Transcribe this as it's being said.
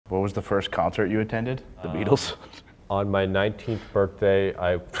What was the first concert you attended? The Beatles? On my 19th birthday,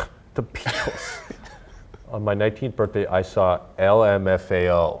 the Beatles. On my 19th birthday, I saw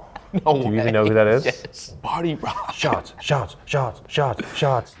LMFAO. No Do you way. even know who that is? Yes. Body rock. Shots, shots, shots, shots,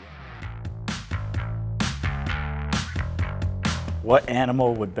 shots. What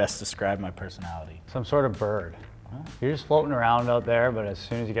animal would best describe my personality? Some sort of bird. You're just floating around out there, but as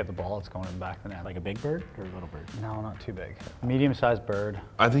soon as you get the ball, it's going in the back of the net. Like a big bird or a little bird? No, not too big. Medium-sized bird.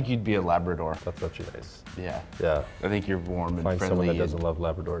 I think you'd be a Labrador. That's actually nice. Yeah. Yeah. I think you're warm and Find friendly. someone that doesn't love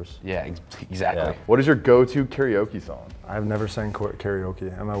Labradors. Yeah, exactly. Yeah. What is your go-to karaoke song? I've never sang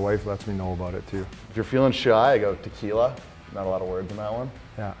karaoke, and my wife lets me know about it too. If you're feeling shy, I go tequila. Not a lot of words in that one.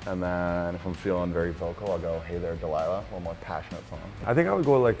 Yeah. And then if I'm feeling very vocal, I'll go Hey There Delilah, a little more passionate song. I think I would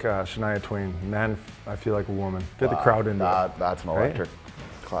go like Shania Twain, Man, I Feel Like a Woman. Get the crowd into it. That's an electric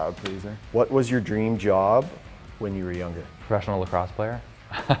cloud pleaser. What was your dream job when you were younger? Professional lacrosse player.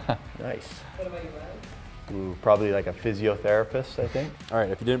 Nice. What about you, Ryan? Ooh, probably like a physiotherapist, I think. All right,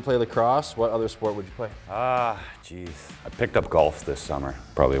 if you didn't play lacrosse, what other sport would you play? Geez. I picked up golf this summer.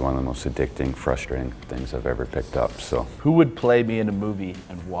 Probably one of the most addicting, frustrating things I've ever picked up, so. Who would play me in a movie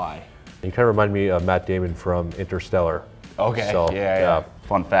and why? You kind of remind me of Matt Damon from Interstellar. Okay, So, yeah.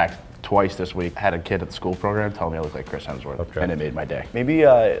 Fun fact, twice this week, I had a kid at the school program tell me I look like Chris Hemsworth, and it made my day. Maybe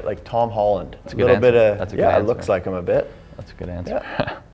like Tom Holland. That's a good answer. Bit of, That's a good yeah, answer. it looks like him a bit. That's a good answer. Yeah.